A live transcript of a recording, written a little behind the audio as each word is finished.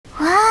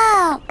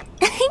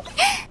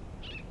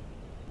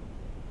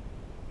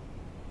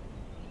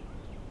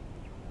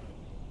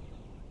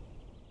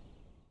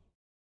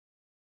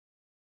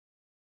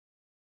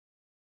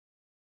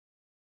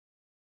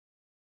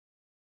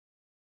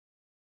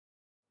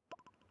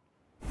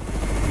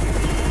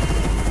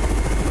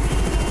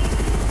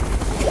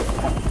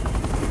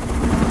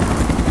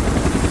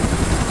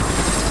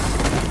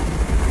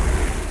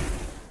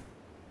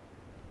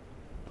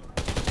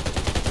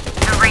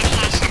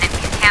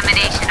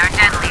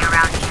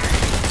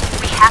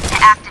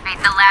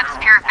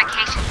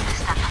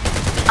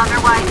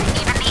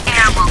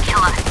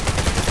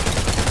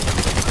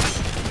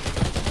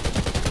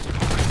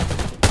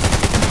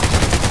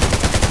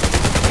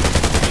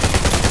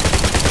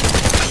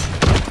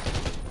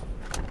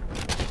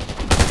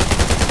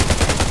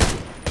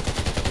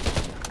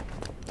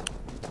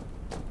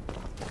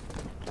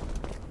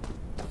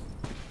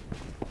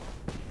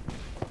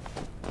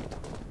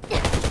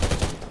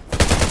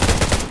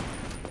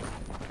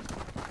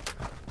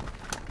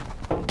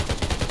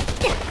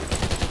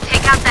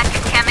out that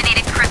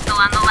contaminated crystal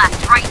on the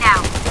left right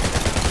now.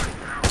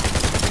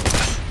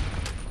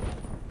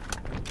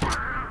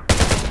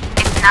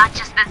 It's not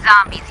just the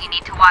zombies you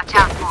need to watch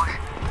out for,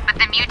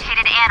 but the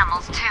mutated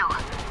animals too.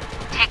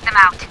 Take them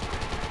out.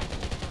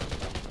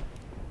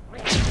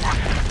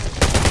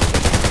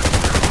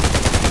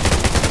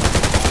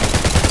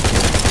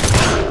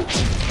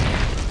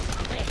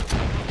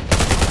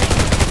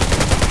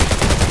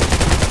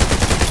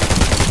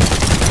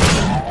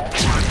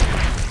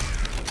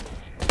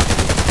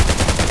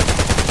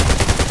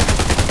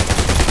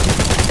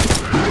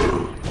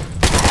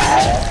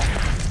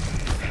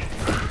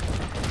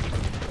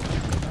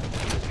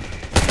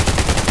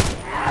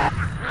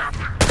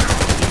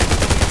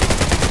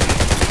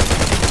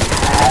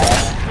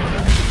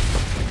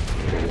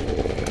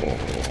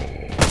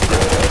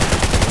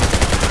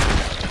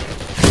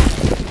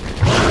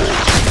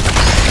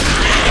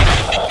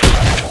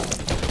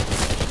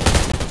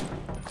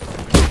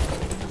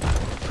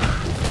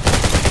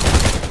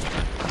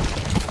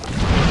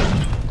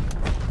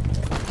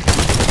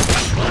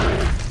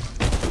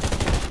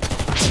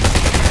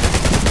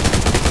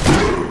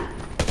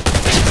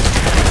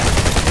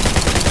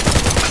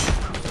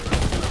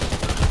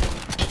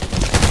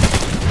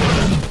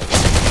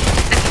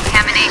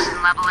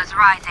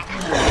 Rising.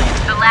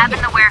 The lab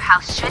in the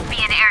warehouse should be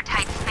an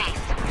airtight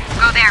space.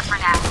 Go there for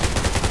now.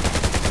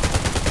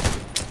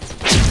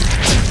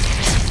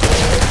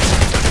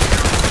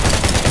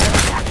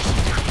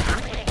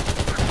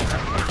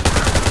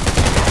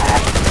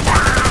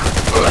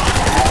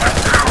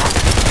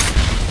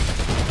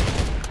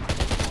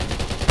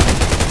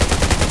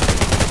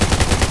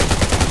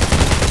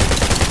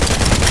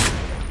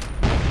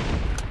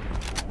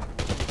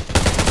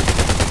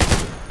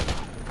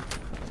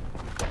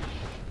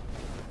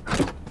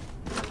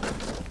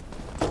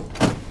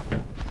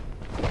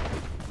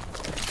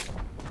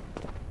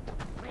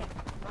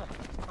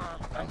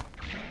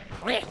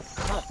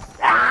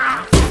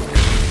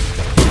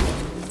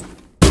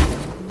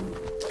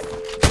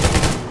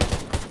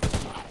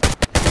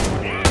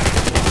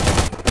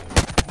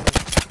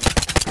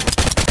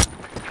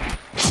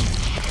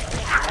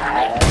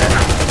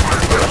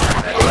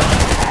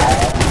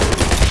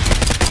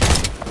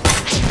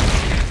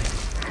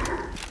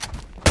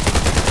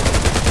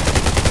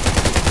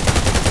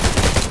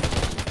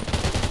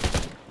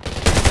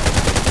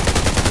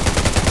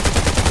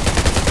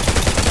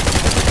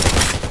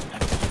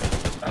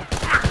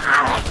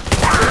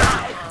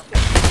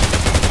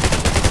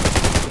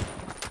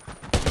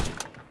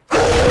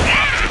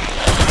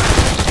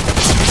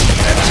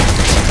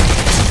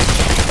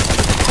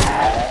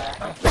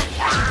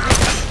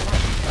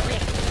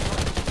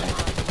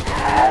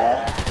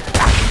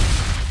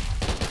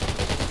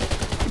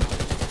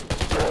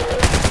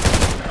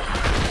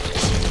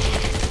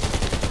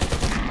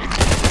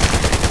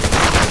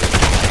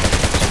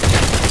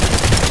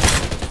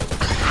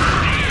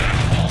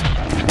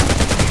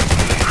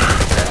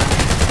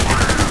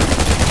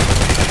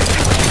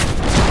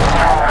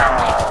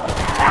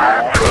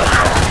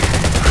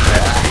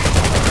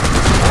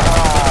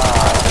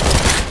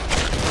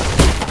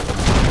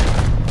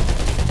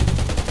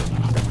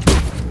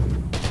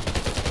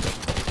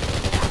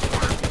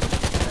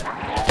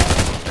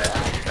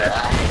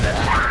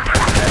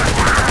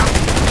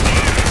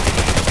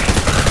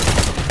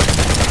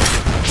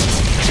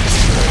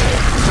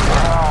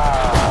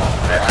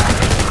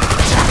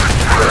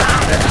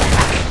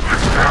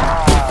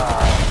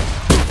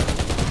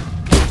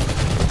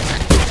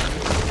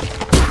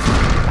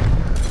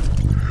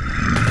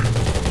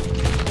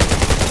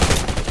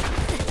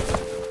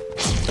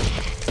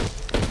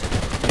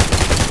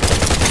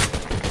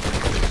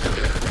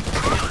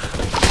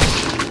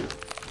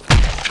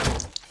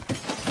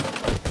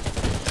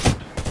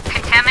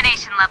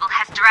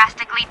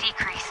 Drastically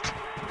decreased.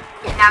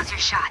 Now's your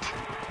shot.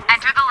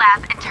 Enter the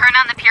lab and turn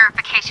on the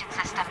purification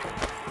system.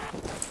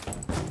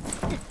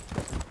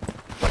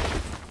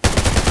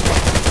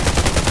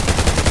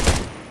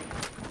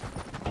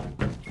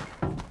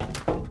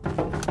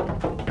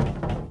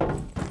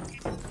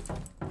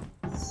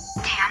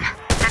 Damn,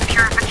 that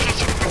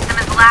purification system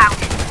is loud.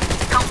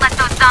 Don't let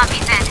those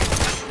zombies in.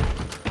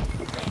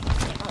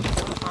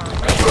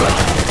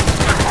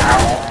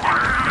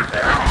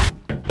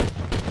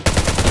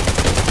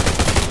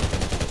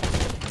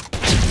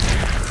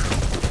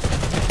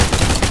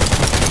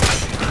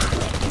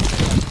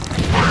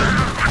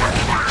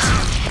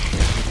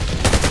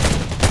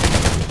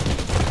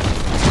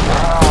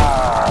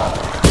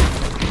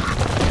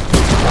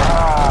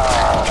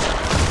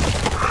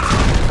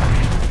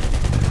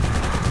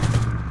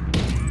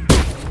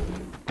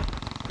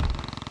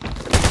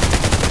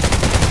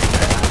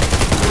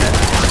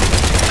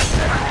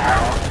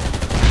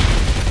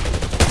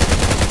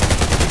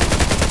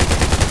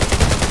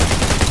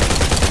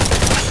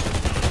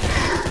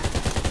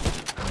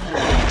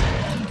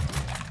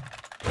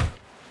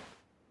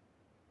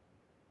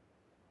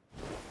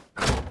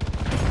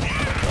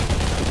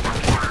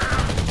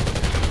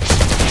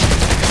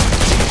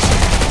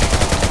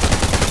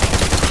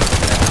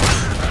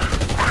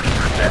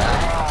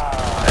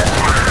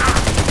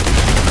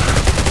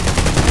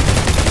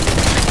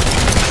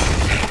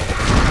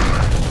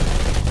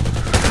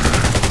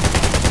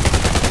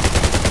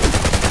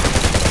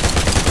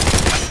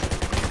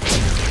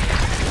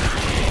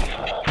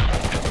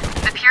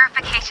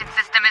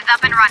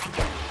 up and running.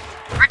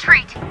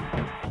 Retreat.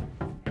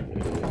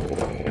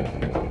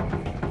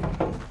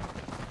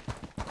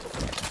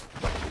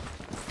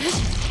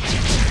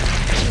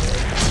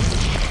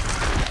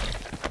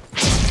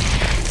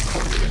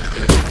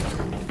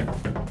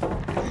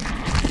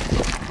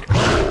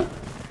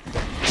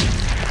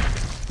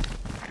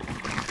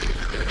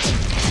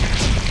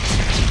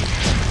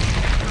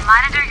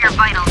 Monitor your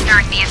vitals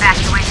during the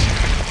evacuation.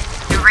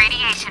 The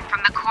radiation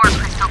from the core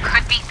crystal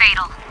could be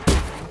fatal.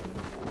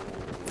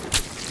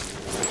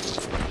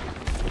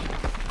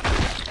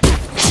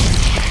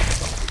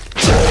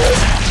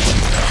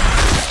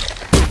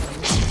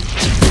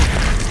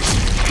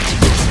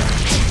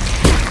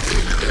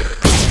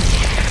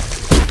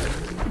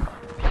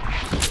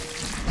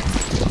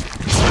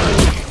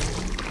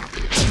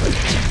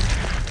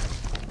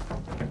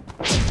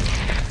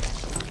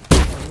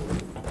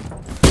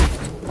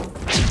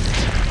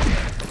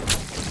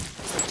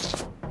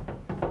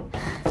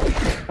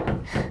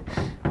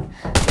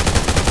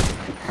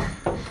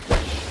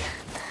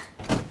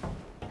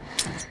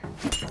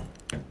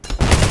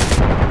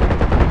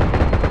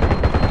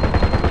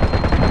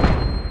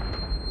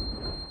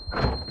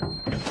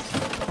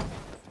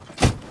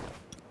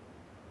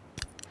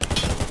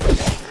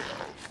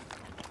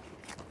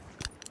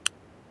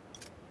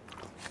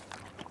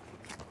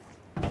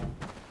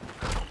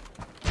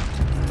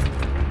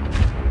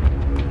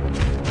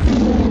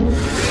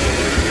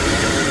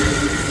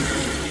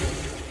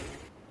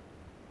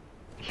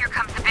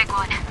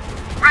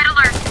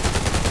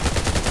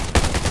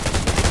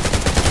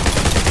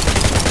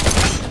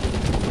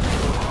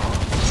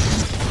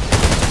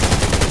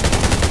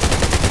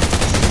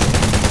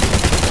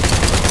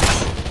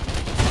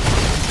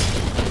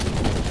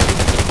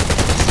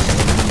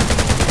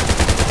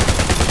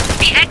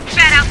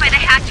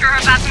 Are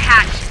about to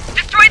hatch.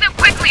 Destroy them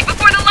quickly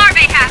before the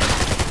larvae hatch!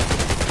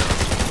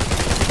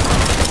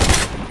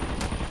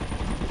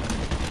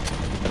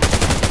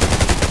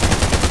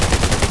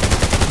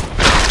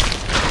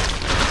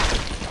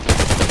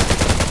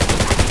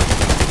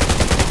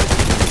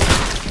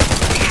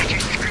 The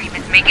hatcher's scream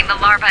is making the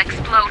larva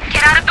explode.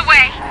 Get out of the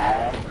way!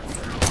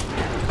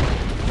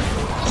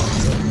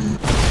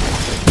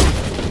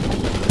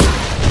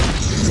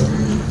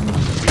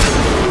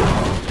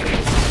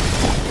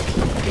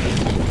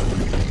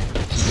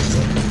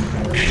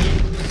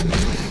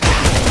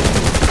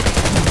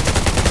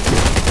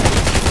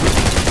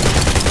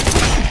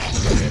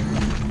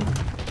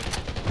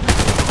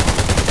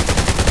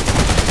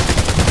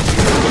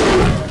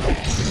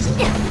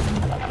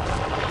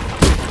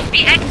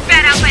 The eggs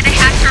spat out by the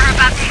hatcher are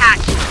about to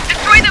hatch.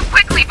 Destroy them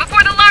quickly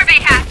before the larvae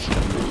hatch!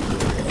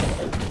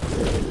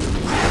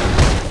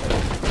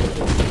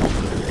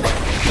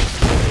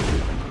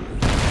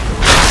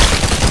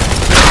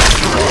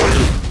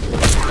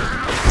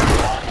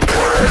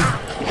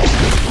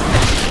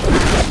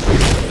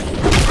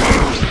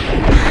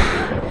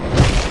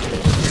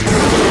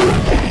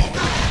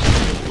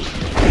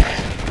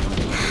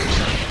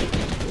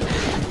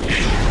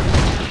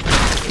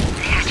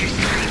 The hatcher's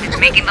scream is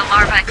making the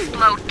larva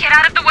explode. Get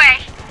out of the way!